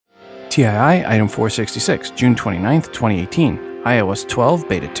TII Item 466, June 29th, 2018, iOS 12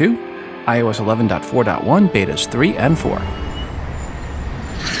 Beta 2, iOS 11.4.1 Betas 3 and 4.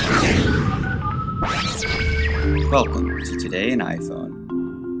 Welcome to Today in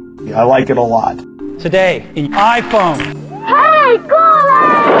iPhone. I like it a lot. Today in iPhone. Hey, Google!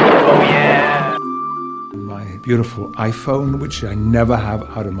 Oh, yeah. My beautiful iPhone, which I never have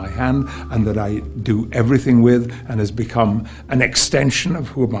out of my hand and that I do everything with and has become an extension of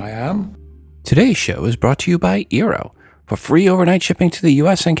whom I am. Today's show is brought to you by Eero. For free overnight shipping to the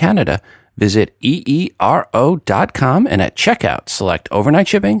US and Canada, visit eero.com and at checkout, select overnight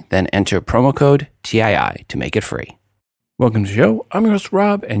shipping, then enter promo code TII to make it free. Welcome to the show. I'm your host,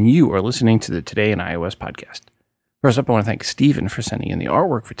 Rob, and you are listening to the Today in iOS podcast. First up, I want to thank Stephen for sending in the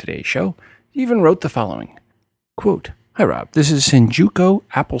artwork for today's show. He even wrote the following, quote, "Hi, Rob. This is Shinjuku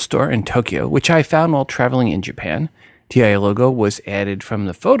Apple Store in Tokyo, which I found while traveling in Japan. TI logo was added from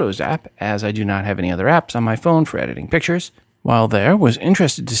the Photos app, as I do not have any other apps on my phone for editing pictures. While there, was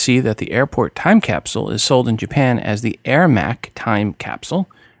interested to see that the airport time capsule is sold in Japan as the AirMac time capsule.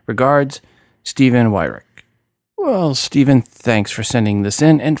 Regards, Stephen Wyrick." Well, Stephen, thanks for sending this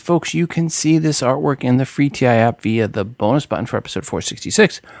in. And folks, you can see this artwork in the free TI app via the bonus button for episode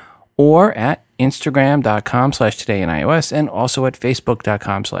 466 or at Instagram.com/todayinios and also at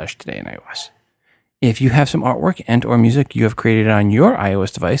Facebook.com/todayinios. If you have some artwork and or music you have created on your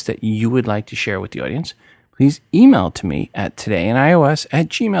iOS device that you would like to share with the audience, please email to me at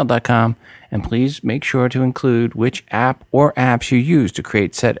todayinios@gmail.com, and please make sure to include which app or apps you use to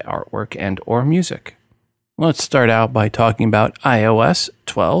create said artwork and or music. Let's start out by talking about iOS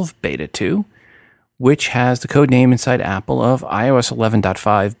 12 Beta 2, which has the code name inside Apple of iOS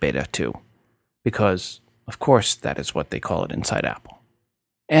 11.5 Beta 2, because, of course, that is what they call it inside Apple.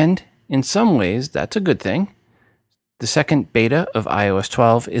 And in some ways, that's a good thing. The second beta of iOS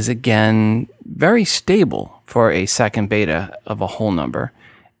 12 is again very stable for a second beta of a whole number.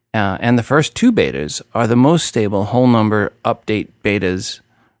 And the first two betas are the most stable whole number update betas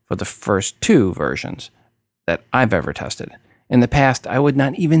for the first two versions that I've ever tested. In the past, I would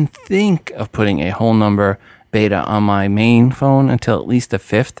not even think of putting a whole number beta on my main phone until at least the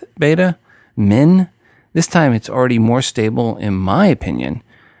fifth beta, Min. This time it's already more stable, in my opinion,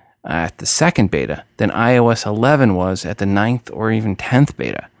 at the second beta than iOS 11 was at the 9th or even 10th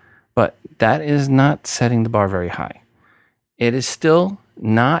beta. But that is not setting the bar very high. It is still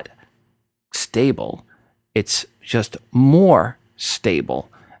not stable. It's just more stable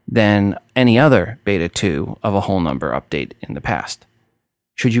than any other beta 2 of a whole number update in the past.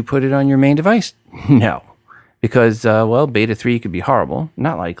 Should you put it on your main device? No. Because, beta 3 could be horrible.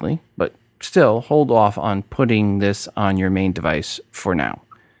 Not likely. But still, hold off on putting this on your main device for now.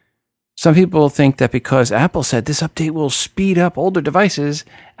 Some people think that because Apple said this update will speed up older devices,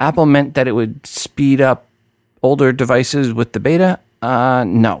 Apple meant that it would speed up older devices with the beta.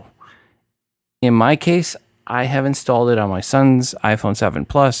 No. In my case, I have installed it on my son's iPhone 7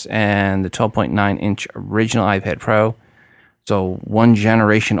 Plus and the 12.9-inch original iPad Pro. So one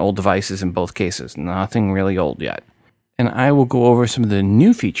generation old devices in both cases. Nothing really old yet. And I will go over some of the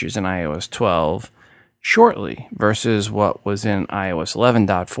new features in iOS 12 shortly versus what was in iOS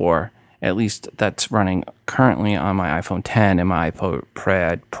 11.4. At least that's running currently on my iPhone 10 and my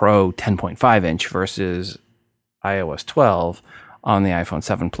iPad Pro 10.5-inch versus iOS 12 on the iPhone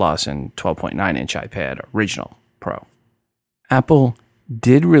 7 Plus and 12.9-inch iPad Original Pro. Apple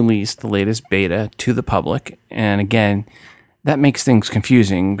did release the latest beta to the public, and again, that makes things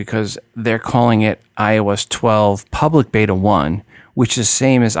confusing because they're calling it iOS 12 Public Beta 1, which is the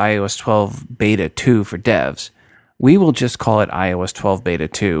same as iOS 12 Beta 2 for devs. We will just call it iOS 12 Beta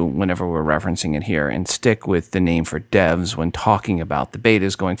 2 whenever we're referencing it here and stick with the name for devs when talking about the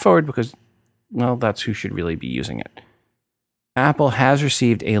betas going forward because, well, that's who should really be using it. Apple has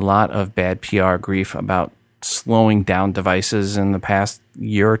received a lot of bad PR grief about slowing down devices in the past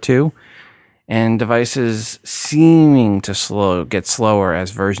year or two, and devices seeming to get slower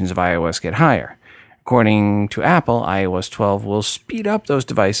as versions of iOS get higher. According to Apple, iOS 12 will speed up those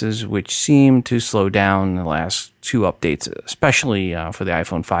devices, which seem to slow down the last two updates, especially for the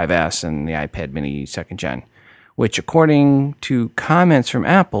iPhone 5S and the iPad mini 2nd gen, which, according to comments from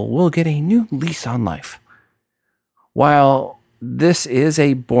Apple, will get a new lease on life. While this is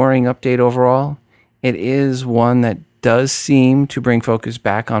a boring update overall, it is one that does seem to bring focus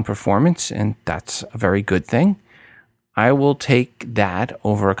back on performance, and that's a very good thing. I will take that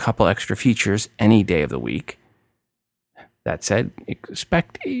over a couple extra features any day of the week. That said,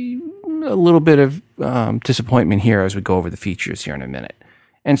 expect a little bit of disappointment here as we go over the features here in a minute.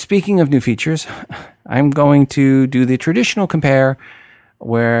 And speaking of new features, I'm going to do the traditional compare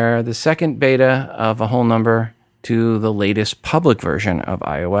where the second beta of a whole number to the latest public version of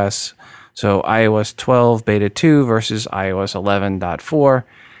iOS. So iOS 12 beta 2 versus iOS 11.4.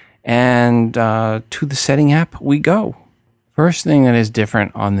 And to the setting app we go. First thing that is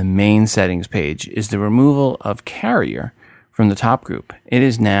different on the main settings page is the removal of carrier from the top group. It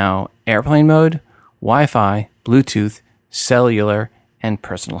is now airplane mode, Wi-Fi, Bluetooth, cellular, and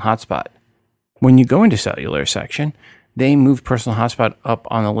personal hotspot. When you go into cellular section, they moved personal hotspot up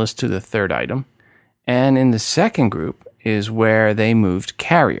on the list to the third item. And in the second group is where they moved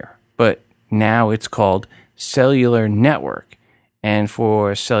carrier, but now it's called cellular network. And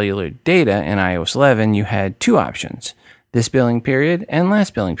for cellular data in iOS 11, you had two options, this billing period and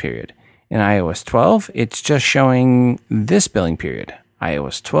last billing period. In iOS 12, it's just showing this billing period.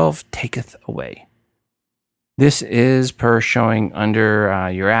 iOS 12 taketh away. This is per showing under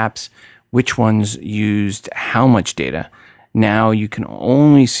your apps which ones used how much data. Now you can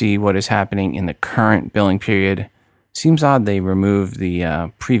only see what is happening in the current billing period. Seems odd they removed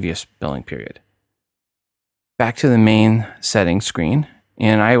the previous billing period. Back to the main settings screen.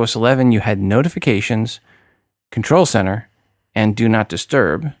 In iOS 11, you had notifications, Control Center, and Do Not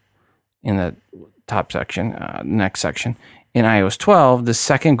Disturb in the top section, next section. In iOS 12, the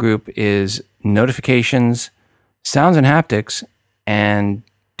second group is notifications, sounds and haptics, and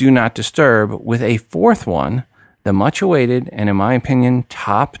Do Not Disturb, with a fourth one, the much awaited and, in my opinion,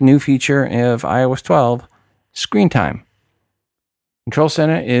 top new feature of iOS 12, screen time. Control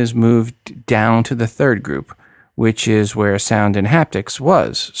Center is moved down to the third group, which is where sound and haptics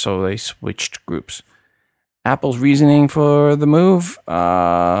was, so they switched groups. Apple's reasoning for the move?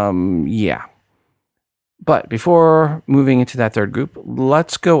 Yeah. But before moving into that third group,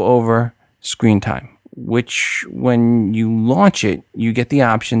 let's go over screen time, which when you launch it, you get the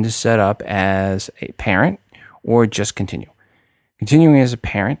option to set up as a parent or just continue. Continuing as a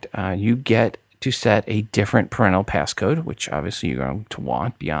parent, you get to set a different parental passcode, which obviously you're going to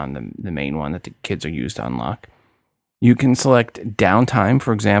want beyond the main one that the kids are used to unlock. You can select downtime,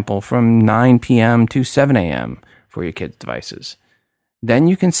 for example, from 9 p.m. to 7 a.m. for your kids' devices. Then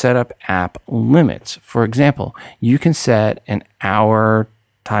you can set up app limits. For example, you can set an hour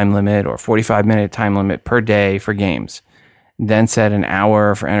time limit or 45-minute time limit per day for games. Then set an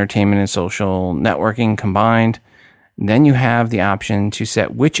hour for entertainment and social networking combined. Then you have the option to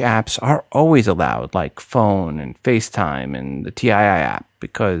set which apps are always allowed, like phone and FaceTime and the TII app,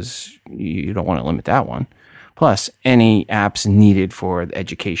 because you don't want to limit that one. Plus, any apps needed for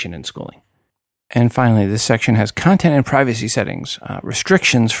education and schooling. And finally, this section has content and privacy settings.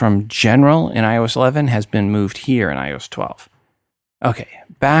 Restrictions from general in iOS 11 has been moved here in iOS 12. Okay,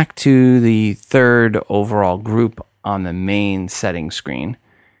 back to the third overall group on the main settings screen.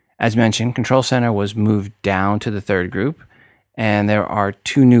 As mentioned, Control Center was moved down to the third group, and there are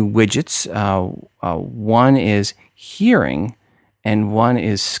two new widgets. One is hearing, and one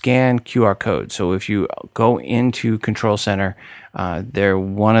is scan QR code. So if you go into Control Center, they're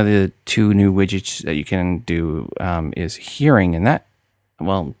one of the two new widgets that you can do is hearing, and that,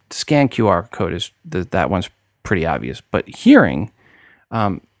 well, scan QR code is that one's pretty obvious. But hearing,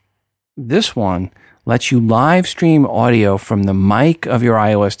 this one lets you live stream audio from the mic of your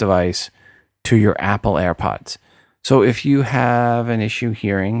iOS device to your Apple AirPods. So if you have an issue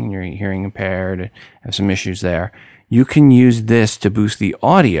hearing, you're hearing impaired, have some issues there, you can use this to boost the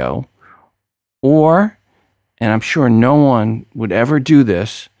audio, or, and I'm sure no one would ever do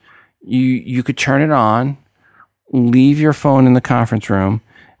this, you could turn it on, leave your phone in the conference room,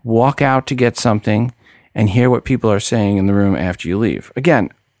 walk out to get something, and hear what people are saying in the room after you leave. Again,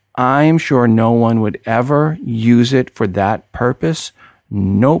 I'm sure no one would ever use it for that purpose.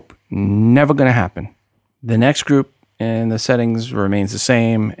 Nope, never going to happen. The next group in the settings remains the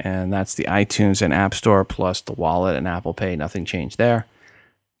same, and that's the iTunes and App Store plus the wallet and Apple Pay. Nothing changed there.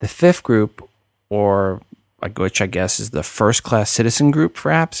 The fifth group, or which I guess is the first-class citizen group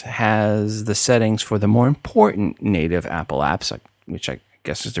for apps, has the settings for the more important native Apple apps, which I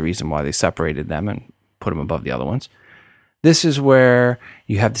guess is the reason why they separated them and put them above the other ones. This is where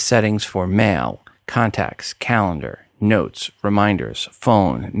you have the settings for mail, contacts, calendar, notes, reminders,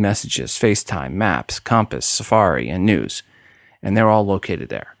 phone, messages, FaceTime, maps, Compass, Safari, and news. And they're all located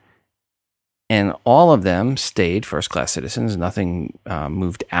there. And all of them stayed first-class citizens. Nothing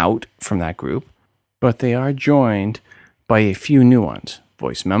moved out from that group. But they are joined by a few new ones: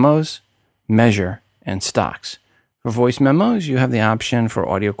 voice memos, measure, and stocks. For voice memos, you have the option for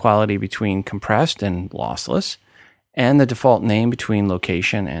audio quality between compressed and lossless, and the default name between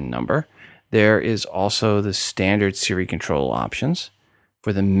location and number. There is also the standard Siri control options.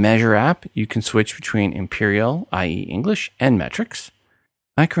 For the Measure app, you can switch between Imperial, i.e. English, and Metrics.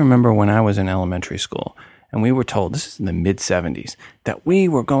 I can remember when I was in elementary school and we were told, this is in the mid-70s, that we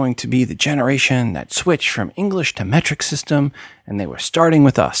were going to be the generation that switched from English to metric system, and they were starting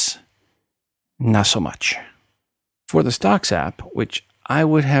with us. Not so much. For the Stocks app, which I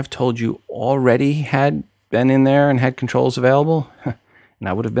would have told you already had been in there and had controls available, and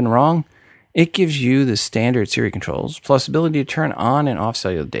I would have been wrong, it gives you the standard Siri controls, plus ability to turn on and off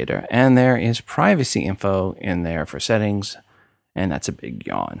cellular data, and there is privacy info in there for settings, and that's a big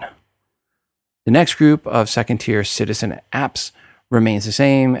yawn. The next group of second-tier citizen apps remains the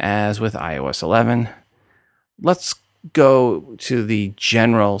same as with iOS 11. Let's go to the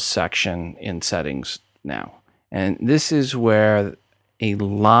general section in settings now. And this is where a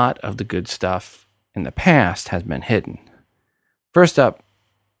lot of the good stuff in the past has been hidden. First up,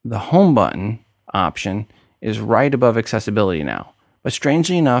 the home button option is right above accessibility now. But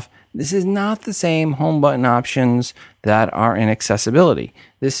strangely enough, this is not the same home button options that are in accessibility.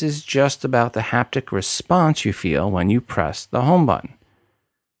 This is just about the haptic response you feel when you press the home button.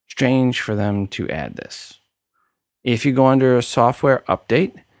 Strange for them to add this. If you go under a software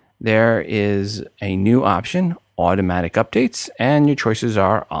update, there is a new option, automatic updates, and your choices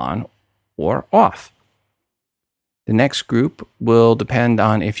are on or off. The next group will depend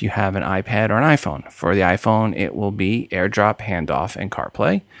on if you have an iPad or an iPhone. For the iPhone, it will be AirDrop, Handoff, and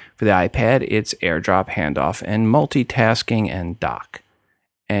CarPlay. For the iPad, it's AirDrop, Handoff, and multitasking and dock.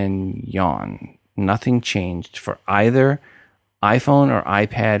 And yawn. Nothing changed for either iPhone or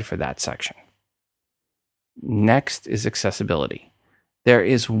iPad for that section. Next is accessibility. There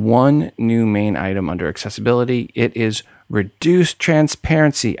is one new main item under accessibility. It is reduced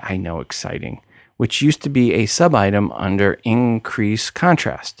transparency. I know, exciting. Which used to be a sub-item under increase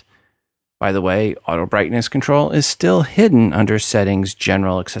contrast. By the way, auto brightness control is still hidden under settings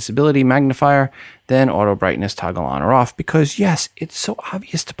general accessibility magnifier, then auto brightness toggle on or off, because yes, it's so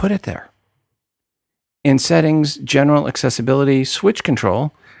obvious to put it there. In settings general accessibility switch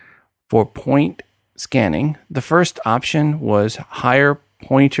control for point scanning, the first option was higher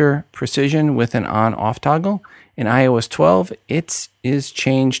pointer precision with an on-off toggle. In iOS 12, it is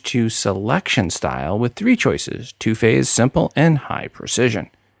changed to selection style with 3 choices, 2-phase, simple, and high precision.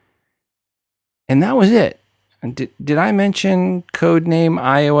 And that was it. Did I mention codename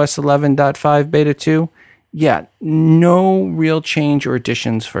iOS 11.5 Beta 2? Yeah, no real change or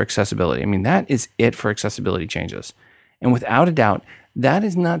additions for accessibility. I mean, that is it for accessibility changes. And without a doubt, that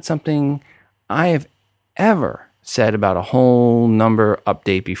is not something I have ever said about a whole number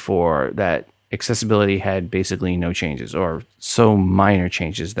update before, that accessibility had basically no changes or so minor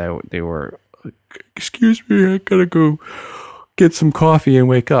changes that they were, excuse me, I gotta go get some coffee and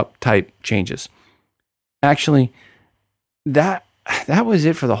wake up type changes. Actually, that was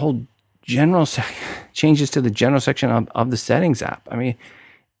it for the whole general changes to the general section of the settings app. I mean,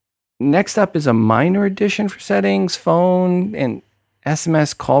 next up is a minor addition for settings, phone, and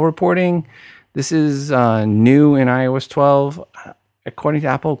SMS call reporting. This is new in iOS 12. According to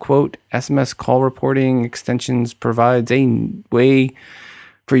Apple, quote, SMS call reporting extensions provides a way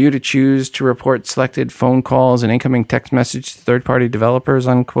for you to choose to report selected phone calls and incoming text message to third-party developers,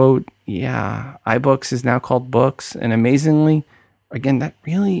 unquote. Yeah, iBooks is now called Books. And amazingly, again, that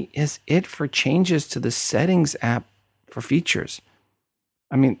really is it for changes to the settings app for features.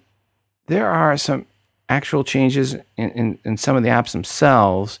 I mean, there are some actual changes in some of the apps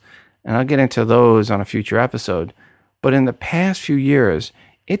themselves, and I'll get into those on a future episode. But in the past few years,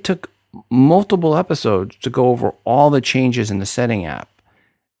 it took multiple episodes to go over all the changes in the setting app.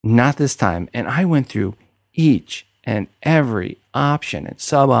 Not this time. And I went through each and every option and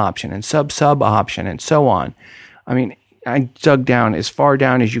sub-option and sub-sub-option and so on. I mean, I dug down as far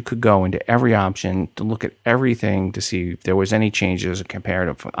down as you could go into every option to look at everything to see if there was any changes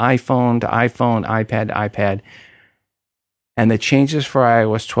comparative from iPhone to iPhone, iPad to iPad. And the changes for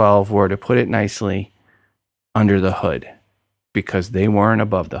iOS 12 were, to put it nicely, under the hood, because they weren't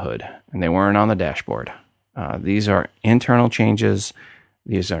above the hood and they weren't on the dashboard. These are internal changes.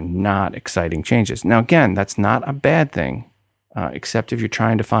 These are not exciting changes. Now, again, that's not a bad thing, except if you're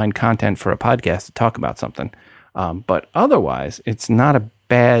trying to find content for a podcast to talk about something. But otherwise, it's not a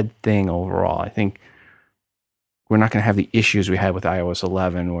bad thing overall. I think we're not going to have the issues we had with iOS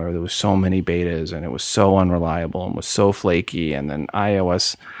 11, where there was so many betas and it was so unreliable and was so flaky. And then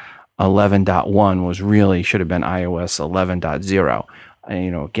iOS 11.1 was really should have been iOS 11.0.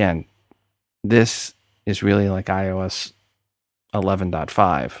 And, again, this is really like iOS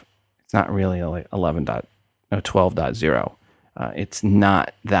 11.5. It's not really like 12.0. It's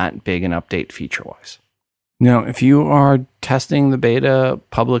not that big an update feature-wise. Now, if you are testing the beta,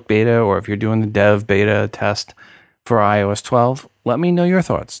 public beta, or if you're doing the dev beta test for iOS 12, let me know your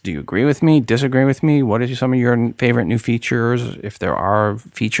thoughts. Do you agree with me? Disagree with me? What are some of your favorite new features? If there are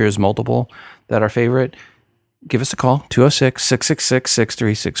features, multiple, that are favorite, give us a call,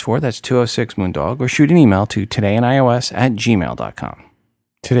 206-666-6364. That's 206-MOONDOG. Or shoot an email to todayinios@gmail.com.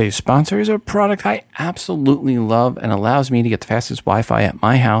 Today's sponsor is a product I absolutely love and allows me to get the fastest Wi-Fi at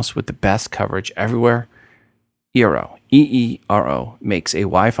my house with the best coverage everywhere. Eero, E-E-R-O, makes a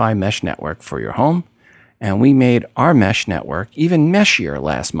Wi-Fi mesh network for your home. And we made our mesh network even meshier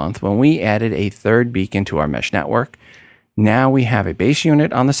last month when we added a third beacon to our mesh network. Now we have a base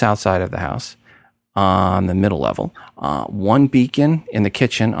unit on the south side of the house on the middle level, one beacon in the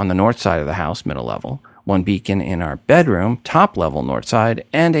kitchen on the north side of the house, middle level, one beacon in our bedroom, top level north side,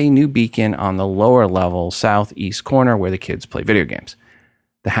 and a new beacon on the lower level southeast corner where the kids play video games.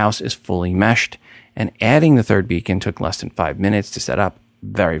 The house is fully meshed, and adding the third beacon took less than 5 minutes to set up.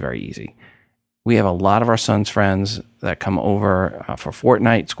 Very, very easy. We have a lot of our son's friends that come over for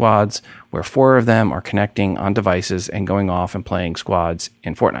Fortnite squads, where 4 of them are connecting on devices and going off and playing squads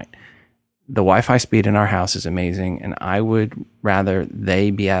in Fortnite. The Wi-Fi speed in our house is amazing, and I would rather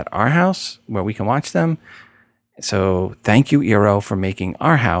they be at our house where we can watch them. So thank you, Eero, for making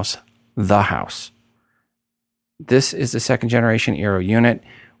our house the house. This is the second generation Eero unit,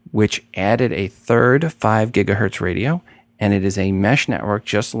 which added a third 5 gigahertz radio, and it is a mesh network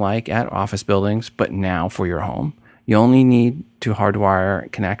just like at office buildings, but now for your home. You only need to hardwire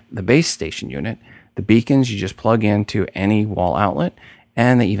connect the base station unit. The beacons you just plug into any wall outlet,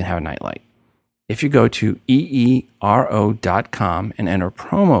 and they even have a nightlight. If you go to eero.com and enter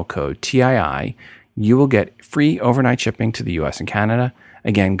promo code TII, you will get free overnight shipping to the US and Canada.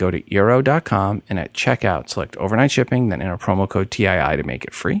 Again, go to eero.com and at checkout, select overnight shipping, then enter promo code TII to make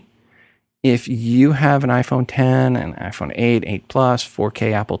it free. If you have an iPhone 10, an iPhone 8, 8 Plus,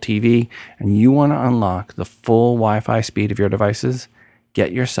 4K Apple TV, and you want to unlock the full Wi-Fi speed of your devices,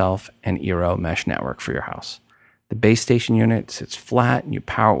 get yourself an Eero mesh network for your house. The base station unit sits flat and you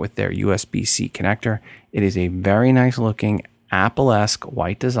power it with their USB-C connector. It is a very nice looking Apple-esque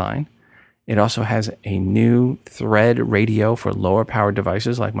white design. It also has a new thread radio for lower powered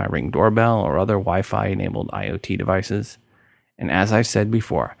devices like my Ring doorbell or other Wi-Fi enabled IoT devices. And as I've said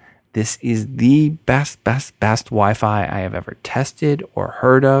before, this is the best Wi-Fi I have ever tested or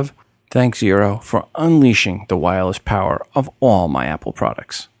heard of. Thanks, Eero, for unleashing the wireless power of all my Apple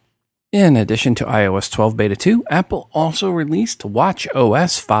products. In addition to iOS 12 Beta 2, Apple also released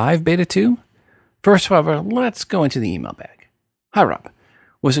watchOS 5 Beta 2. First, however, let's go into the email bag. Hi, Rob.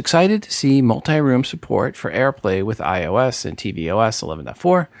 Was excited to see multi-room support for AirPlay with iOS and tvOS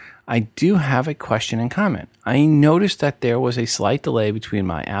 11.4. I do have a question and comment. I noticed that there was a slight delay between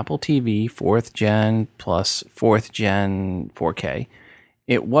my Apple TV 4th Gen plus 4th Gen 4K.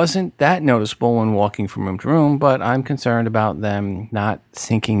 It wasn't that noticeable when walking from room to room, but I'm concerned about them not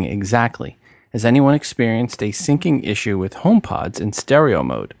syncing exactly. Has anyone experienced a syncing issue with HomePods in stereo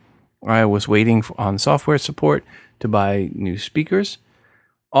mode? I was waiting on software support to buy new speakers.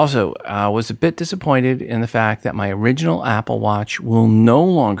 Also, I was a bit disappointed in the fact that my original Apple Watch will no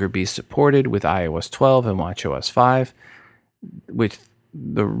longer be supported with iOS 12 and watchOS 5, with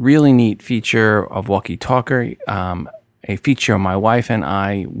the really neat feature of Walkie Talker, a feature my wife and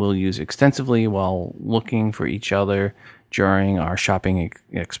I will use extensively while looking for each other during our shopping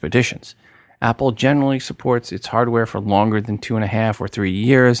expeditions. Apple generally supports its hardware for longer than 2.5 or 3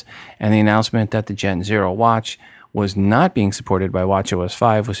 years, and the announcement that the Gen 0 watch was not being supported by watchOS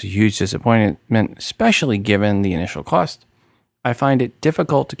 5 was a huge disappointment, especially given the initial cost. I find it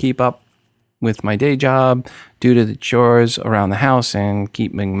difficult to keep up with my day job due to the chores around the house and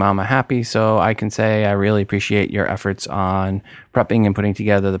keeping mama happy, so I can say I really appreciate your efforts on prepping and putting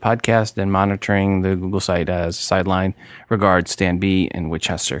together the podcast and monitoring the Google site as a sideline. Regards, Stan B. in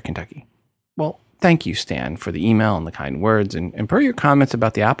Winchester, Kentucky. Well, thank you, Stan, for the email and the kind words, and per your comments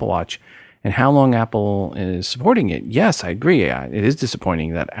about the Apple Watch and how long Apple is supporting it, yes, I agree. It is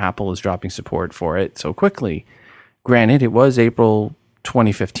disappointing that Apple is dropping support for it so quickly. Granted, it was April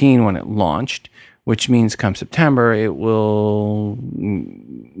 2015 when it launched, which means come September it will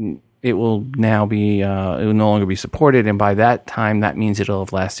now be it will no longer be supported, and by that time that means it'll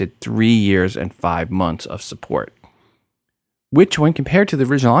have lasted 3 years and 5 months of support, which when compared to the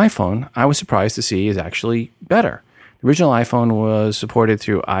original iPhone I was surprised to see is actually better. The original iPhone was supported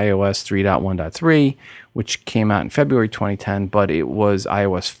through iOS 3.1.3, which came out in February 2010, but it was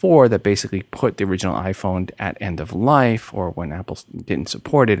iOS 4 that basically put the original iPhone at end of life, or when Apple didn't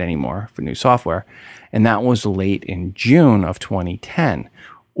support it anymore for new software, and that was late in June of 2010,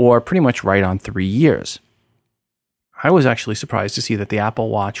 or pretty much right on 3 years. I was actually surprised to see that the Apple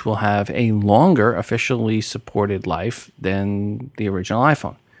Watch will have a longer officially supported life than the original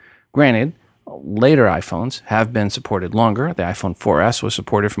iPhone. Granted, later iPhones have been supported longer. The iPhone 4S was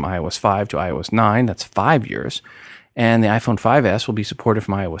supported from iOS 5 to iOS 9. That's 5 years. And the iPhone 5S will be supported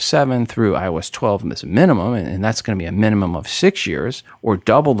from iOS 7 through iOS 12 as a minimum, and that's going to be a minimum of 6 years, or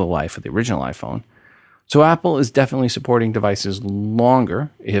double the life of the original iPhone. So Apple is definitely supporting devices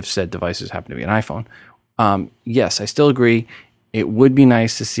longer, if said devices happen to be an iPhone. Yes, I still agree. It would be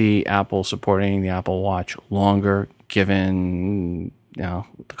nice to see Apple supporting the Apple Watch longer, given the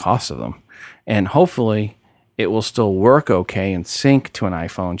cost of them. And hopefully it will still work okay and sync to an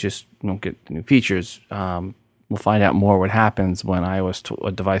iPhone, just won't get the new features. We'll find out more what happens when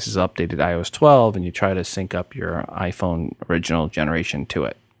a device is updated to iOS 12 and you try to sync up your iPhone original generation to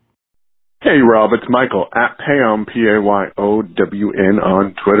it. Hey, Rob, it's Michael at Payown, P-A-Y-O-W-N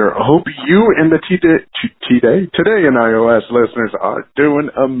on Twitter. I hope you and the Today in iOS listeners are doing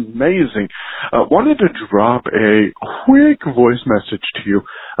amazing. Wanted to drop a quick voice message to you,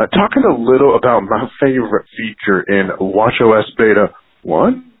 talking a little about my favorite feature in watchOS Beta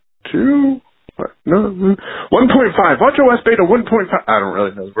 1, 2... No, 1.5. WatchOS Beta 1.5. I don't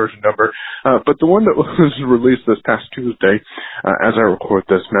really know the version number, but the one that was released this past Tuesday, as I record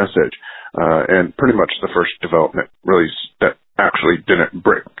this message, and pretty much the first development release that actually didn't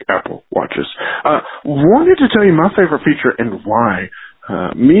break Apple Watches. Wanted to tell you my favorite feature and why.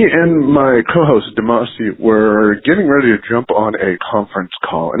 Me and my co-host, Demasi, were getting ready to jump on a conference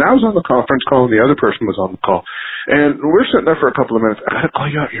call. And I was on the conference call and the other person was on the call. And we're sitting there for a couple of minutes. I gotta call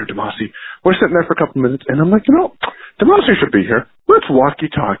you out here, Demasi. We're sitting there for a couple of minutes and I'm like, Demasi should be here. Let's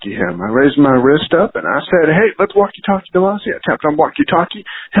walkie-talkie him. I raised my wrist up and I said, hey, let's walkie-talkie Demasi. I tapped on walkie-talkie,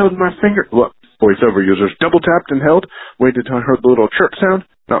 held my finger. Look, voiceover users double tapped and held, waited till I heard the little chirp sound.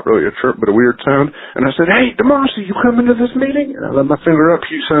 Not really a chirp, but a weird sound. And I said, hey, Demasi, you coming to this meeting? And I let my finger up.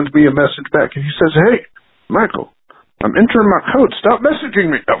 He sends me a message back. And he says, hey, Michael, I'm entering my code. Stop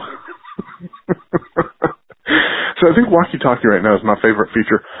messaging me. Oh. So I think walkie-talkie right now is my favorite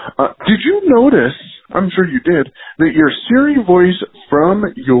feature. Did you notice, I'm sure you did, that your Siri voice from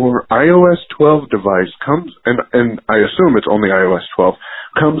your iOS 12 device comes, and I assume it's only iOS 12,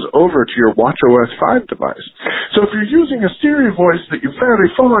 comes over to your watchOS 5 device. So if you're using a Siri voice that you're very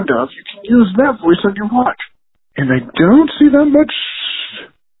fond of, you can use that voice on your watch. And I don't see that much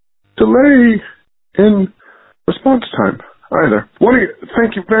delay in response time either.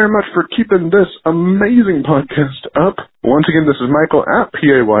 Thank you very much for keeping this amazing podcast up. Once again, this is Michael at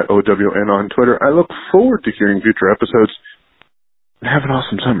PAYOWN on Twitter. I look forward to hearing future episodes. And have an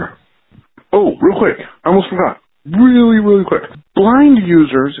awesome summer. Oh, real quick, I almost forgot. Really, really quick. Blind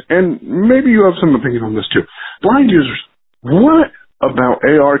users, and maybe you have some opinion on this too. Blind users, what about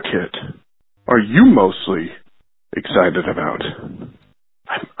ARKit are you mostly excited about?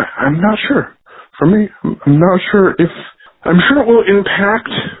 I'm not sure. For me, I'm not sure if... I'm sure it will impact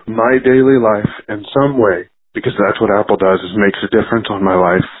my daily life in some way, because that's what Apple does, is makes a difference on my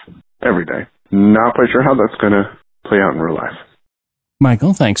life every day. Not quite sure how that's going to play out in real life.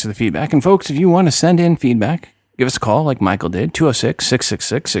 Michael, thanks for the feedback. And folks, if you want to send in feedback, give us a call like Michael did,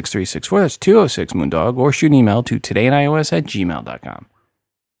 206-666-6364. That's 206-Moondog, or shoot an email to todayinios@gmail.com.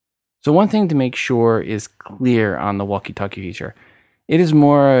 So one thing to make sure is clear on the walkie-talkie feature. It is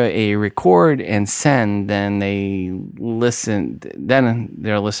more a record and send than they're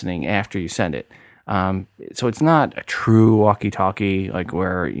listening after you send it. So it's not a true walkie-talkie, like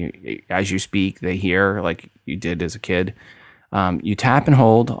where as you speak, they hear like you did as a kid. You tap and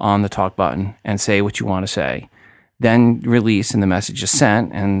hold on the talk button and say what you want to say. Then release and the message is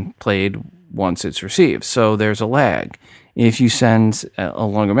sent and played once it's received. So there's a lag. If you send a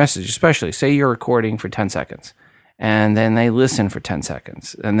longer message, especially, say you're recording for 10 seconds, and then they listen for 10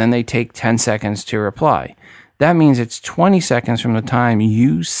 seconds, and then they take 10 seconds to reply. That means it's 20 seconds from the time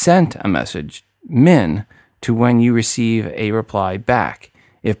you sent a message, min, to when you receive a reply back,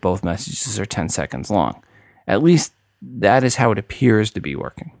 if both messages are 10 seconds long. At least that is how it appears to be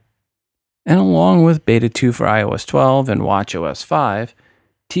working. And along with Beta 2 for iOS 12 and watchOS 5,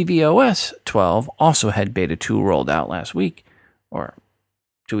 tvOS 12 also had Beta 2 rolled out last week, or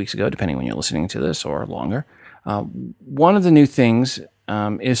 2 weeks ago, depending when you're listening to this, or longer. One of the new things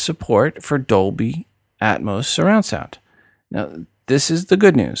is support for Dolby Atmos surround sound. Now, this is the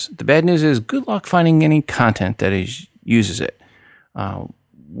good news. The bad news is good luck finding any content that uses it.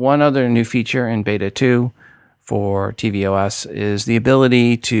 One other new feature in Beta 2 for tvOS is the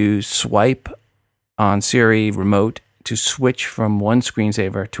ability to swipe on Siri remote to switch from one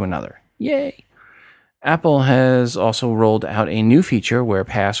screensaver to another. Yay! Apple has also rolled out a new feature where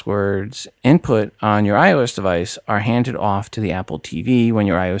passwords input on your iOS device are handed off to the Apple TV when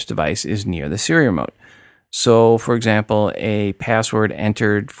your iOS device is near the Siri remote. So, for example, a password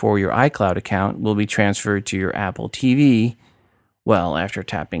entered for your iCloud account will be transferred to your Apple TV, well, after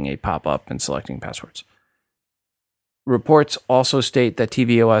tapping a pop-up and selecting passwords. Reports also state that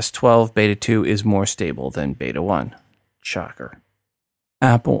tvOS 12 Beta 2 is more stable than Beta 1. Shocker.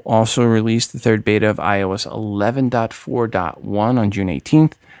 Apple also released the third beta of iOS 11.4.1 on June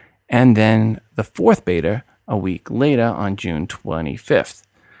 18th, and then the fourth beta a week later on June 25th.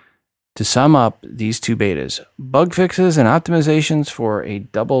 To sum up these two betas, bug fixes and optimizations for a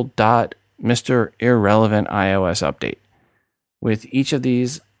double dot Mr. Irrelevant iOS update. With each of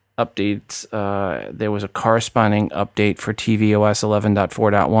these updates, there was a corresponding update for tvOS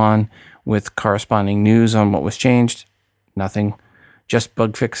 11.4.1 with corresponding news on what was changed. Nothing. Just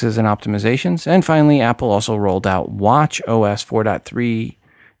bug fixes and optimizations. And finally, Apple also rolled out watchOS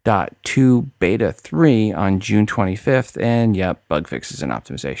 4.3.2 Beta 3 on June 25th. And yep, bug fixes and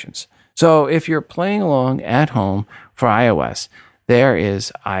optimizations. So if you're playing along at home for iOS, there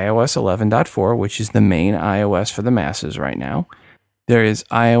is iOS 11.4, which is the main iOS for the masses right now. There is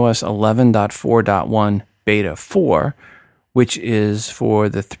iOS 11.4.1 Beta 4, which is for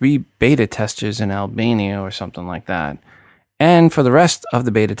the 3 beta testers in Albania or something like that. And for the rest of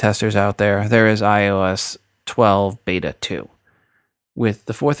the beta testers out there, there is iOS 12 Beta 2. With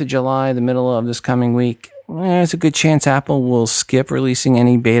the 4th of July, the middle of this coming week, there's a good chance Apple will skip releasing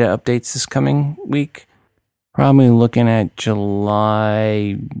any beta updates this coming week. Probably looking at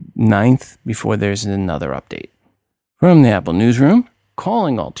July 9th before there's another update. From the Apple Newsroom,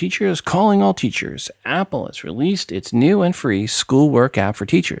 calling all teachers. Apple has released its new and free schoolwork app for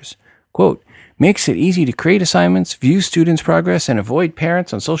teachers. Quote, makes it easy to create assignments, view students' progress, and avoid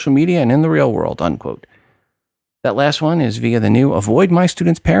parents on social media and in the real world, unquote. That last one is via the new Avoid My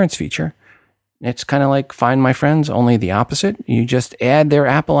Students' Parents feature. It's kind of like Find My Friends, only the opposite. You just add their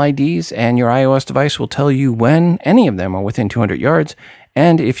Apple IDs, and your iOS device will tell you when any of them are within 200 yards.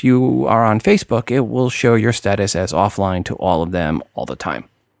 And if you are on Facebook, it will show your status as offline to all of them all the time.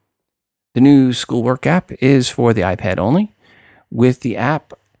 The new schoolwork app is for the iPad only. With the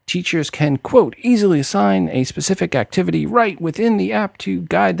app, teachers can, quote, easily assign a specific activity right within the app to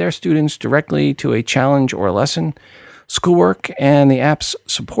guide their students directly to a challenge or lesson. Schoolwork and the apps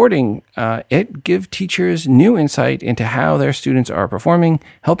supporting it give teachers new insight into how their students are performing,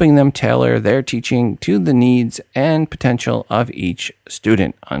 helping them tailor their teaching to the needs and potential of each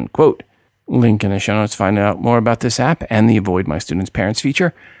student, unquote. Link in the show notes to find out more about this app and the Avoid My Students' Parents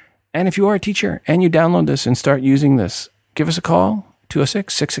feature. And if you are a teacher and you download this and start using this, give us a call,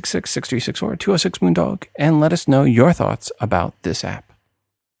 206-666-6364, 206-MOONDOG, and let us know your thoughts about this app.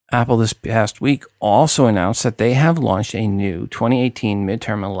 Apple this past week also announced that they have launched a new 2018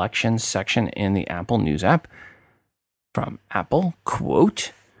 midterm elections section in the Apple News app. From Apple,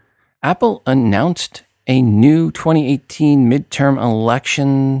 quote, Apple announced a new 2018 midterm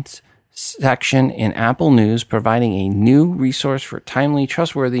elections section in Apple News, providing a new resource for timely,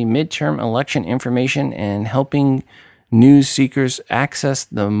 trustworthy midterm election information and helping news seekers access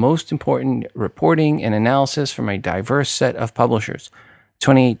the most important reporting and analysis from a diverse set of publishers.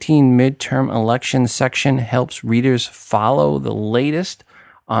 2018 midterm elections section helps readers follow the latest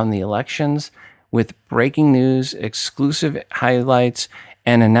on the elections with breaking news, exclusive highlights,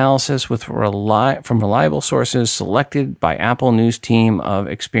 and analysis from reliable sources selected by Apple News team of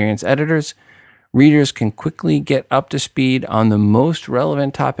experienced editors. Readers can quickly get up to speed on the most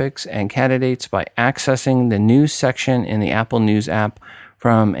relevant topics and candidates by accessing the news section in the Apple News app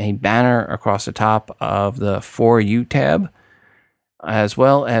from a banner across the top of the For You tab, as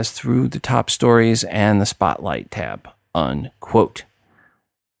well as through the top stories and the Spotlight tab, unquote.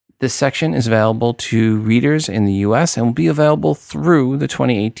 This section is available to readers in the U.S. and will be available through the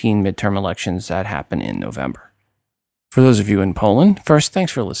 2018 midterm elections that happen in November. For those of you in Poland, first,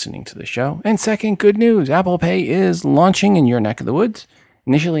 thanks for listening to the show. And second, good news, Apple Pay is launching in your neck of the woods.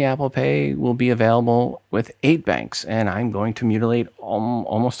 Initially, Apple Pay will be available with 8 banks, and I'm going to mutilate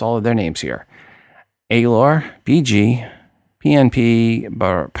almost all of their names here. Alor, BG, PNP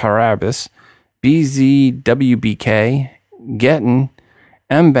Paribas, BZWBK, Getin,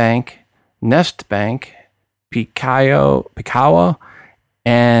 M-Bank, Nest Bank, Pikawa,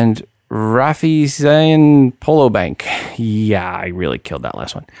 and Raiffeisen Polo Bank. Yeah, I really killed that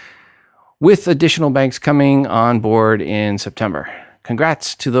last one. With additional banks coming on board in September.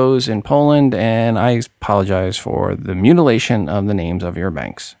 Congrats to those in Poland, and I apologize for the mutilation of the names of your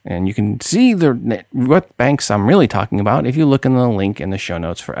banks. And you can see what banks I'm really talking about if you look in the link in the show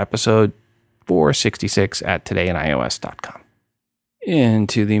notes for episode 466 at todayinios.com.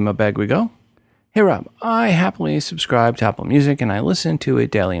 Into the mailbag we go. Hey Rob, I happily subscribe to Apple Music and I listen to it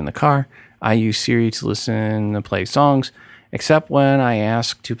daily in the car. I use Siri to listen to play songs, except when I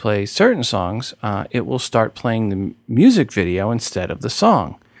ask to play certain songs, it will start playing the music video instead of the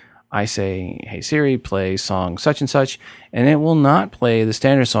song. I say, hey Siri, play song such and such, and it will not play the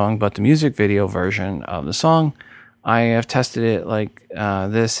standard song, but the music video version of the song. I have tested it like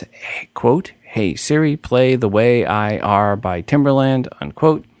this, quote, hey Siri, play The Way I Are by Timberland,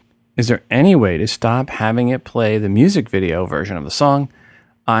 unquote. Is there any way to stop having it play the music video version of the song?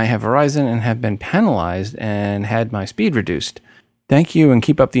 I have Verizon and have been penalized and had my speed reduced. Thank you and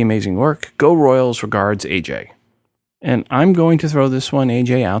keep up the amazing work. Go Royals, regards, AJ. And I'm going to throw this one,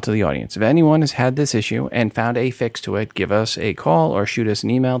 AJ, out to the audience. If anyone has had this issue and found a fix to it, give us a call or shoot us an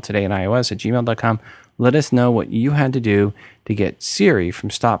email, todayinios@gmail.com. Let us know what you had to do to get Siri from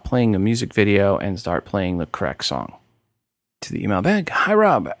stop playing a music video and start playing the correct song. To the email bag. Hi,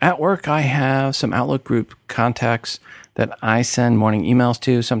 Rob. At work, I have some Outlook group contacts that I send morning emails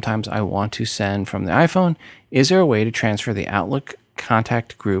to. Sometimes I want to send from the iPhone. Is there a way to transfer the Outlook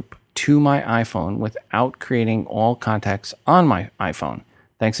contact group to my iPhone without creating all contacts on my iPhone?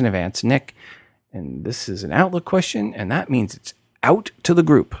 Thanks in advance, Nick. And this is an Outlook question, and that means it's out to the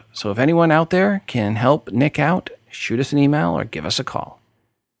group. So if anyone out there can help Nick out, shoot us an email or give us a call.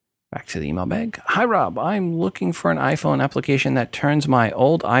 Back to the email bag. Hi, Rob. I'm looking for an iPhone application that turns my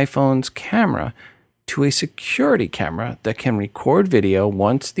old iPhone's camera to a security camera that can record video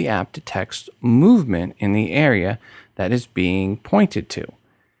once the app detects movement in the area that is being pointed to.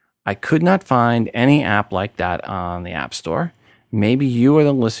 I could not find any app like that on the App Store. Maybe you or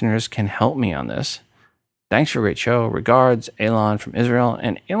the listeners can help me on this. Thanks for a great show. Regards, Elon from Israel.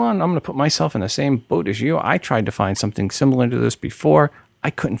 And Elon, I'm going to put myself in the same boat as you. I tried to find something similar to this before. I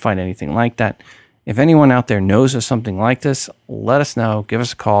couldn't find anything like that. If anyone out there knows of something like this, let us know. Give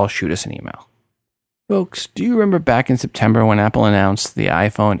us a call. Shoot us an email. Folks, do you remember back in September when Apple announced the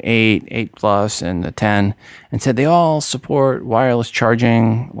iPhone 8, 8 Plus, and the 10 and said they all support wireless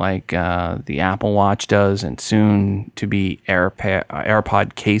charging like the Apple Watch does and soon to be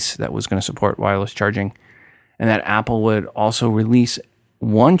AirPod case that was going to support wireless charging, and that Apple would also release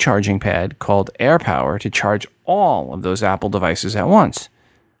one charging pad called AirPower to charge all of those Apple devices at once?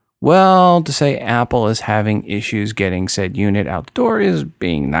 Well, to say Apple is having issues getting said unit out the door is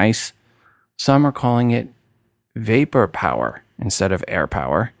being nice. Some are calling it vapor power instead of air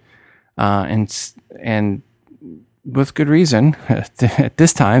power. And with good reason. At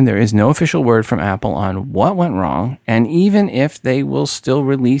this time, there is no official word from Apple on what went wrong, and even if they will still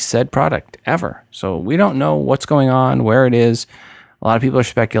release said product ever. So we don't know what's going on, where it is. A lot of people are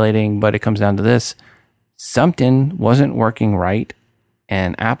speculating, but it comes down to this. Something wasn't working right,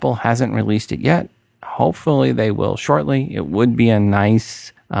 and Apple hasn't released it yet. Hopefully they will shortly. It would be a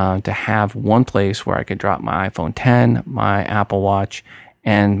nice to have one place where I could drop my iPhone 10, my Apple Watch,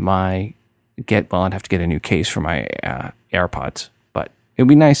 and I'd have to get a new case for my AirPods. But it would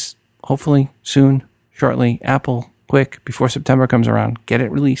be nice, hopefully soon, shortly. Apple, quick, before September comes around, get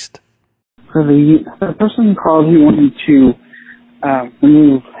it released. For the person who called who wanted to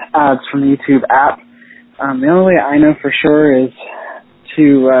remove ads from the YouTube app, the only way I know for sure is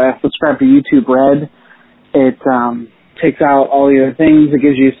to subscribe to YouTube Red. It takes out all the other things. It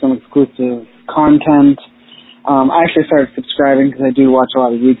gives you some exclusive content. I actually started subscribing because I do watch a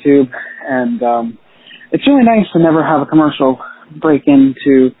lot of YouTube, and it's really nice to never have a commercial break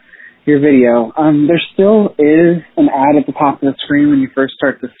into your video. There still is an ad at the top of the screen when you first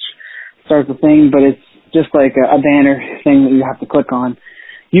start the thing, but it's just like a banner thing that you have to click on.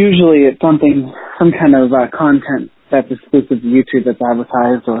 Usually it's some kind of content that's exclusive to YouTube that's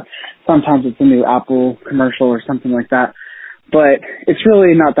advertised, or sometimes it's a new Apple commercial or something like that. But it's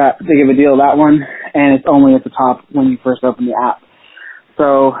really not that big of a deal, that one, and it's only at the top when you first open the app.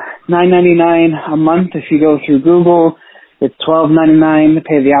 So $9.99 a month if you go through Google. It's $12.99 to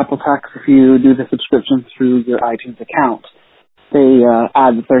pay the Apple tax if you do the subscription through your iTunes account. They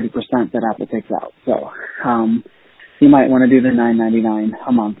add the 30% that Apple takes out. So you might want to do the $9.99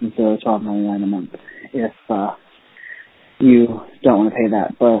 a month instead of $12.99 a month if you don't want to pay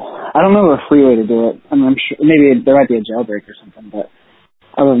that. But I don't know of a free way to do it. I mean, I'm sure maybe there might be a jailbreak or something, but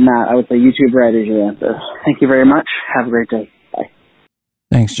other than that, I would say YouTube Red is your answer. Thank you very much. Have a great day. Bye.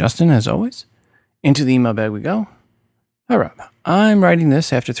 Thanks, Justin, as always. Into the email bag we go. Hi, Rob. I'm writing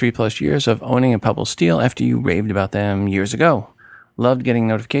this after 3+ years of owning a Pebble Steel after you raved about them years ago. Loved getting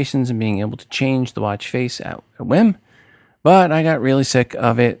notifications and being able to change the watch face at a whim, but I got really sick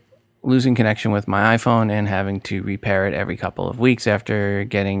of it losing connection with my iPhone and having to repair it every couple of weeks after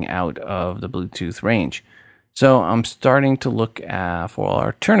getting out of the Bluetooth range. So I'm starting to look for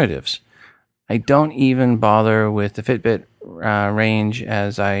alternatives. I don't even bother with the Fitbit range,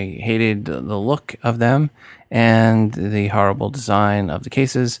 as I hated the look of them and the horrible design of the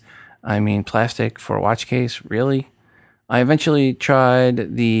cases. I mean, plastic for a watch case, really? I eventually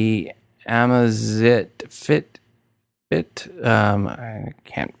tried the Amazfit Fitbit. I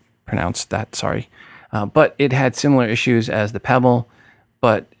can't pronounce that, sorry. But it had similar issues as the Pebble.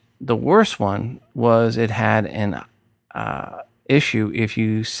 But the worst one was it had an issue if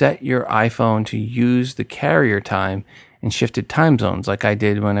you set your iPhone to use the carrier time and shifted time zones, like I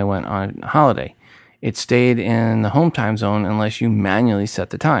did when I went on holiday. It stayed in the home time zone unless you manually set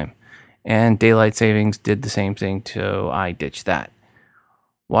the time. And daylight savings did the same thing, so I ditched that.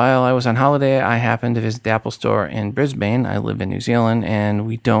 While I was on holiday, I happened to visit the Apple Store in Brisbane. I live in New Zealand, and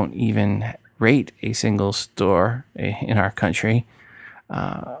we don't even rate a single store in our country.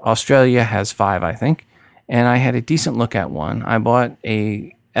 Australia has 5, I think, and I had a decent look at one. I bought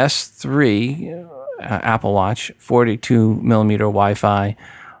a S3 Apple Watch, 42 millimeter Wi-Fi,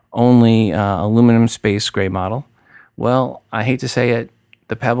 only aluminum space gray model. Well, I hate to say it,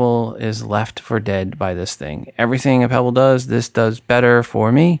 the Pebble is left for dead by this thing. Everything a Pebble does, this does better for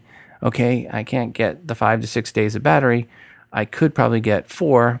me. Okay, I can't get the 5 to 6 days of battery. I could probably get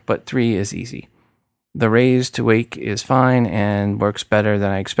 4, but 3 is easy. The raise to wake is fine and works better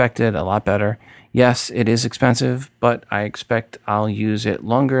than I expected, a lot better. Yes, it is expensive, but I expect I'll use it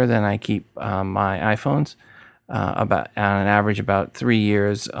longer than I keep my iPhones, about on an average about 3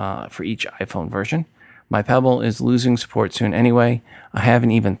 years for each iPhone version. My Pebble is losing support soon anyway. I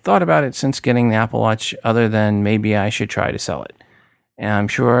haven't even thought about it since getting the Apple Watch, other than maybe I should try to sell it. And I'm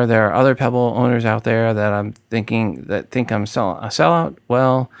sure there are other Pebble owners out there that think I'm a sellout.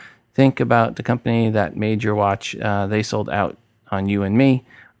 Well, think about the company that made your watch. They sold out on you and me.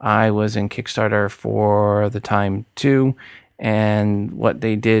 I was in Kickstarter for the time too, and what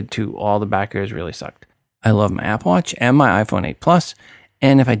they did to all the backers really sucked. I love my Apple Watch and my iPhone 8 Plus,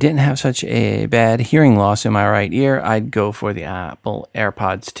 and if I didn't have such a bad hearing loss in my right ear, I'd go for the Apple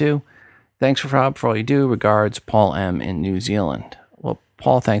AirPods too. Thanks, Rob, for all you do. Regards, Paul M. in New Zealand. Well,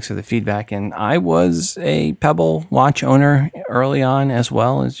 Paul, thanks for the feedback. And I was a Pebble watch owner early on as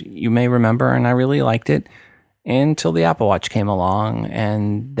well, as you may remember, and I really liked it until the Apple Watch came along,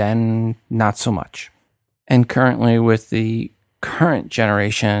 and then not so much. And currently, with the current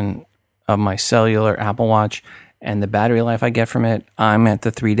generation of my cellular Apple Watch and the battery life I get from it, I'm at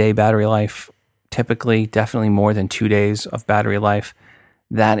the 3-day battery life, typically, definitely more than 2 days of battery life.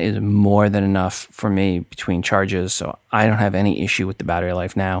 That is more than enough for me between charges, so I don't have any issue with the battery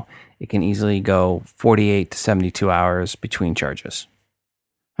life now. It can easily go 48 to 72 hours between charges.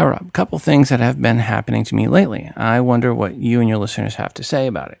 All right, a couple things that have been happening to me lately. I wonder what you and your listeners have to say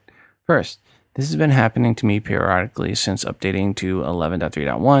about it. First, this has been happening to me periodically since updating to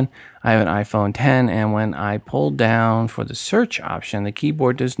 11.3.1. I have an iPhone 10, and when I pull down for the search option, the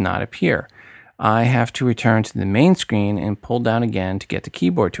keyboard does not appear. I have to return to the main screen and pull down again to get the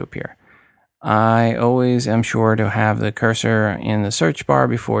keyboard to appear. I always am sure to have the cursor in the search bar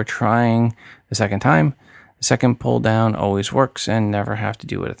before trying the second time. The second pull down always works and never have to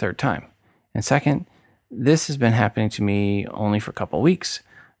do it a third time. And second, this has been happening to me only for a couple of weeks.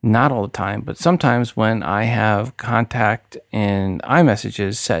 Not all the time, but sometimes when I have contact in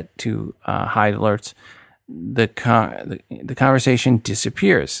iMessages set to hide alerts, the conversation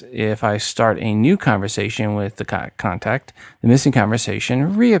disappears. If I start a new conversation with the contact, the missing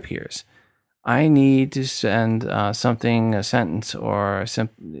conversation reappears. I need to send something, a sentence, or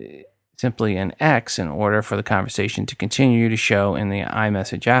simply an X in order for the conversation to continue to show in the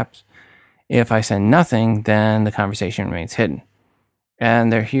iMessage apps. If I send nothing, then the conversation remains hidden.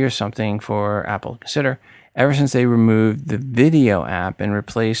 And here's something for Apple to consider. Ever since they removed the video app and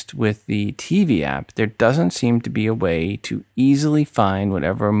replaced with the TV app, there doesn't seem to be a way to easily find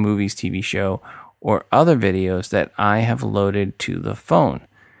whatever movies, TV show, or other videos that I have loaded to the phone.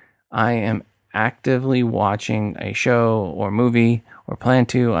 I am actively watching a show or movie or plan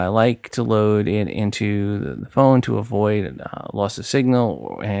to. I like to load it into the phone to avoid loss of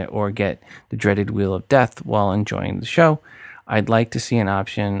signal or get the dreaded wheel of death while enjoying the show. I'd like to see an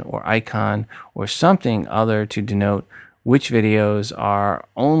option or icon or something other to denote which videos are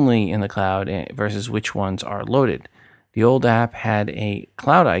only in the cloud versus which ones are loaded. The old app had a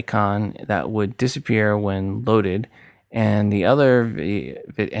cloud icon that would disappear when loaded, and the other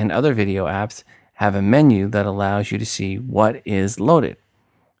video apps have a menu that allows you to see what is loaded.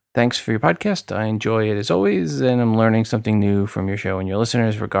 Thanks for your podcast. I enjoy it as always, and I'm learning something new from your show and your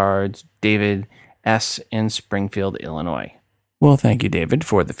listeners. Regards, David S. in Springfield, Illinois. Well, thank you, David,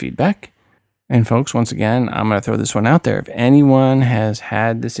 for the feedback. And folks, once again, I'm going to throw this one out there. If anyone has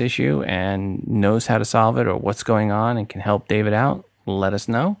had this issue and knows how to solve it or what's going on and can help David out, let us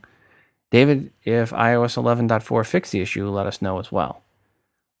know. David, if iOS 11.4 fixed the issue, let us know as well.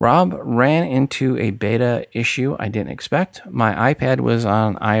 Rob ran into a beta issue I didn't expect. My iPad was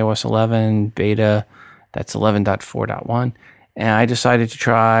on iOS 11 beta, that's 11.4.1, and I decided to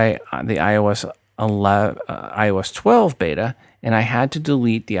try the iOS 12 beta, and I had to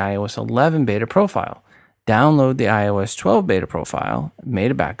delete the iOS 11 beta profile, download the iOS 12 beta profile, made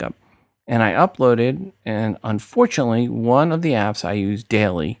a backup, and I uploaded, and unfortunately, one of the apps I use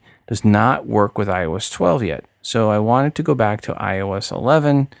daily does not work with iOS 12 yet. So I wanted to go back to iOS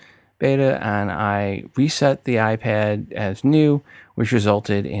 11 beta, and I reset the iPad as new, which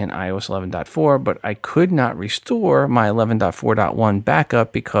resulted in iOS 11.4, but I could not restore my 11.4.1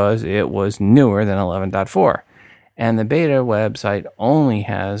 backup because it was newer than 11.4. And the beta website only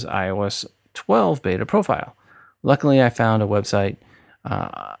has iOS 12 beta profile. Luckily, I found a website,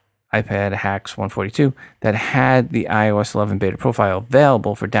 iPad Hacks 142, that had the iOS 11 beta profile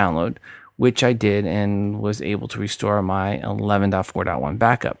available for download, which I did and was able to restore my 11.4.1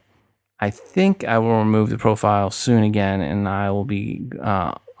 backup. I think I will remove the profile soon again, and I will be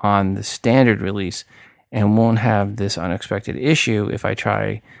on the standard release and won't have this unexpected issue if I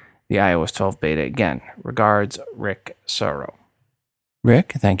try the iOS 12 beta again. Regards, Rick Sorrow.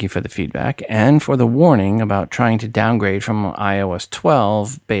 Rick, thank you for the feedback and for the warning about trying to downgrade from iOS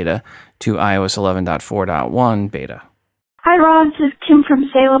 12 beta to iOS 11.4.1 beta. Hi, Rob. This is Kim from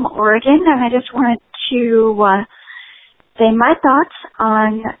Salem, Oregon, and I just wanted to say my thoughts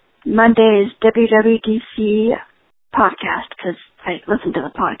on Monday's WWDC podcast, because I listened to the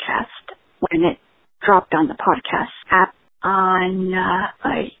podcast when it dropped on the podcast app on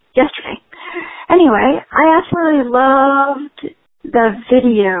yesterday. Anyway, I absolutely loved the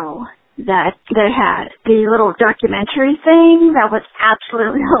video that they had, the little documentary thing. That was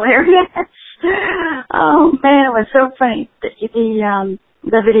absolutely hilarious. Oh man, it was so funny. The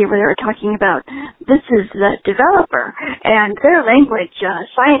video where they were talking about this is the developer and their language.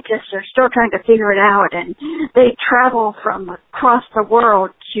 Scientists are still trying to figure it out, and they travel from across the world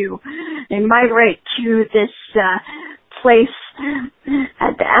and migrate to this place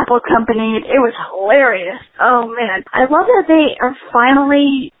at the Apple company. It was hilarious. Oh man, I love that they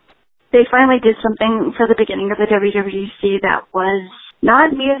finally did something for the beginning of the WWDC that was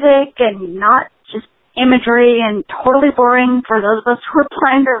not music and not just imagery and totally boring for those of us who were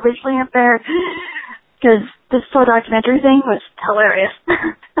blind or visually impaired, because this whole documentary thing was hilarious.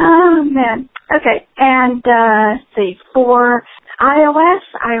 Oh man. Okay, and see, for iOS,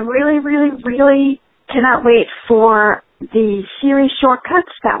 I really cannot wait for the Siri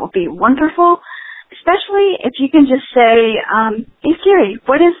shortcuts. That will be wonderful, especially if you can just say, hey Siri,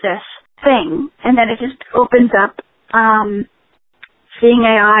 what is this thing? And then it just opens up Seeing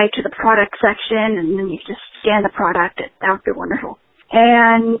AI to the product section, and then you just scan the product. That would be wonderful.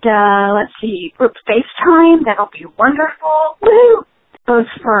 And let's see, group FaceTime, that'll be wonderful. Woo! Both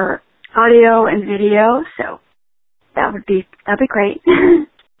for audio and video, so that'd be great.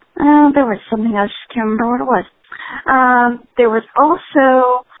 There was something else, I can't remember what it was. There was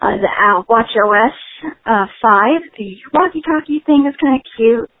also the WatchOS 5. The walkie-talkie thing is kind of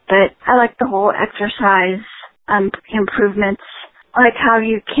cute, but I like the whole exercise improvements, like how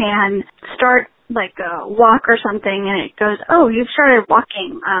you can start like a walk or something, and it goes, oh, you've started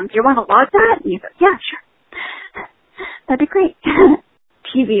walking. Do you want to log that? And you go, yeah, sure. That'd be great.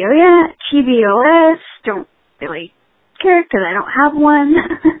 tvOS, don't really care because I don't have one.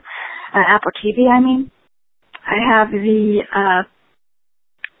 Apple TV, I mean. I have the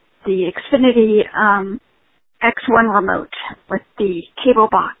Xfinity X1 remote with the cable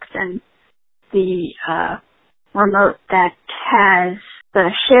box and the remote that has the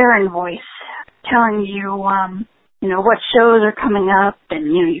share in voice telling you, what shows are coming up, and,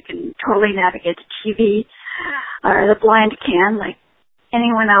 you can totally navigate the TV, or the blind can, like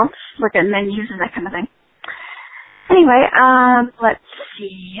anyone else, look at menus and that kind of thing. Anyway, let's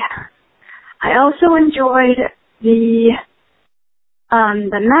see. I also enjoyed the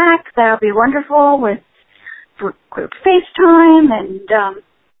Mac. That'll be wonderful with group FaceTime and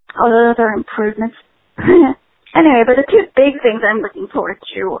all the other improvements. Anyway, but the two big things I'm looking forward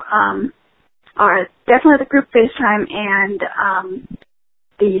to are definitely the group FaceTime and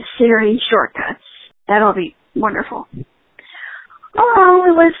the Siri shortcuts. That'll be wonderful. Oh,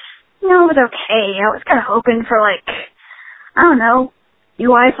 it was okay. I was kind of hoping for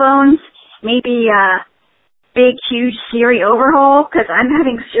new iPhones, maybe a big, huge Siri overhaul, because I'm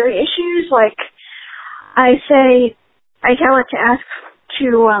having Siri issues. Like, I tell it to ask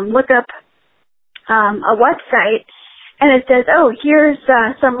to look up a website, and it says, oh, here's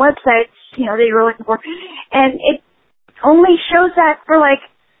some websites, that you're looking for. And it only shows that for like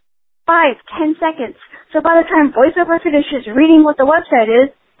 5-10 seconds. So by the time VoiceOver finishes reading what the website is,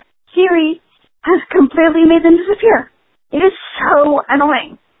 Siri has completely made them disappear. It is so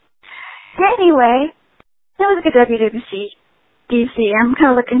annoying. Anyway, that was a good WWDC. I'm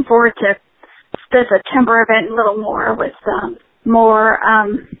kind of looking forward to the September event a little more with more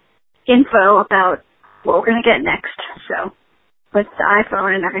info about what we're going to get next. So, with the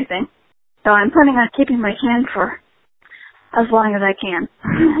iPhone and everything. So I'm planning on keeping my hand for as long as I can.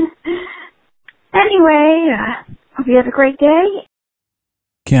 Anyway, hope you have a great day.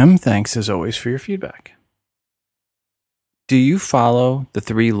 Kim, thanks as always for your feedback. Do you follow the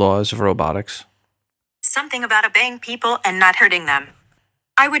 3 laws of robotics? Something about obeying people and not hurting them.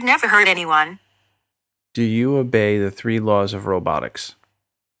 I would never hurt anyone. Do you obey the 3 laws of robotics?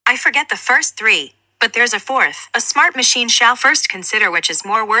 I forget the first 3, but there's a 4th. A smart machine shall first consider which is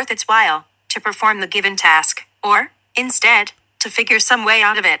more worth its while to perform the given task, or, instead, to figure some way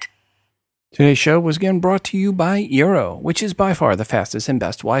out of it. Today's show was again brought to you by Eero, which is by far the fastest and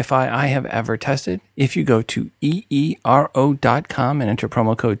best Wi-Fi I have ever tested. If you go to eero.com and enter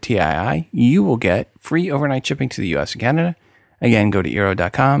promo code TII, you will get free overnight shipping to the US and Canada. Again, go to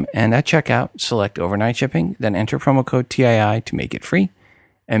eero.com and at checkout, select overnight shipping, then enter promo code TII to make it free.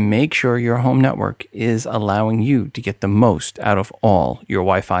 And make sure your home network is allowing you to get the most out of all your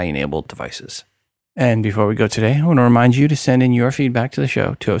Wi-Fi enabled devices. And before we go today, I want to remind you to send in your feedback to the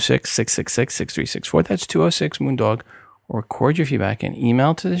show, 206-666-6364. That's 206-Moondog. Or record your feedback and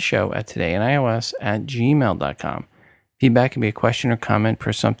email to the show at todayinios@gmail.com. Feedback can be a question or comment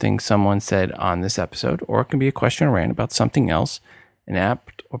per something someone said on this episode, or it can be a question or rant about something else, an app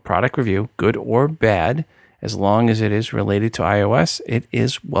or product review, good or bad. As long as it is related to iOS, it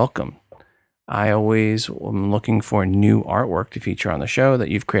is welcome. I always am looking for new artwork to feature on the show that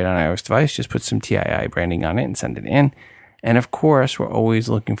you've created on an iOS device. Just put some TII branding on it and send it in. And of course, we're always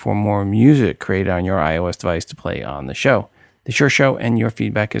looking for more music created on your iOS device to play on the show. The Sure Show and your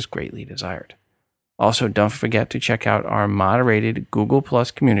feedback is greatly desired. Also, don't forget to check out our moderated Google Plus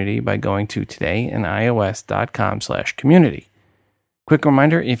community by going to todayinios.com/community. Quick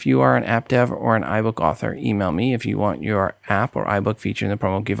reminder, if you are an app dev or an iBook author, email me if you want your app or iBook featured in the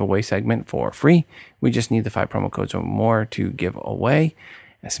promo giveaway segment for free. We just need the 5 promo codes or more to give away.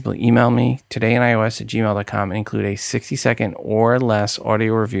 Simply email me todayinios@gmail.com and include a 60-second or less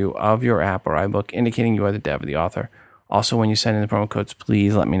audio review of your app or iBook indicating you are the dev or the author. Also, when you send in the promo codes,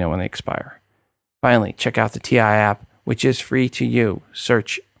 please let me know when they expire. Finally, check out the TII app, which is free to you.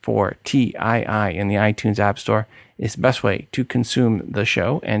 Search for TII in the iTunes App Store. It's the best way to consume the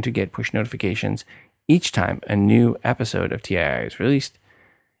show and to get push notifications each time a new episode of TII is released.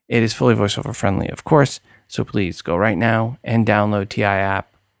 It is fully voiceover friendly, of course, so please go right now and download TII app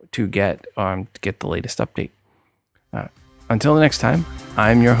to get the latest update. Until the next time,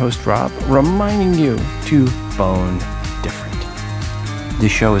 I'm your host, Rob, reminding you to phone different.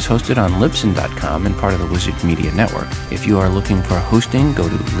 This show is hosted on Libsyn.com and part of the Wizard Media Network. If you are looking for hosting, go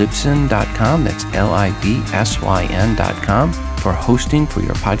to Libsyn.com. That's Libsyn.com for hosting for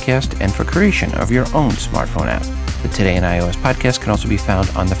your podcast and for creation of your own smartphone app. The Today in iOS podcast can also be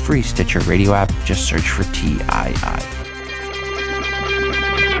found on the free Stitcher radio app. Just search for TII.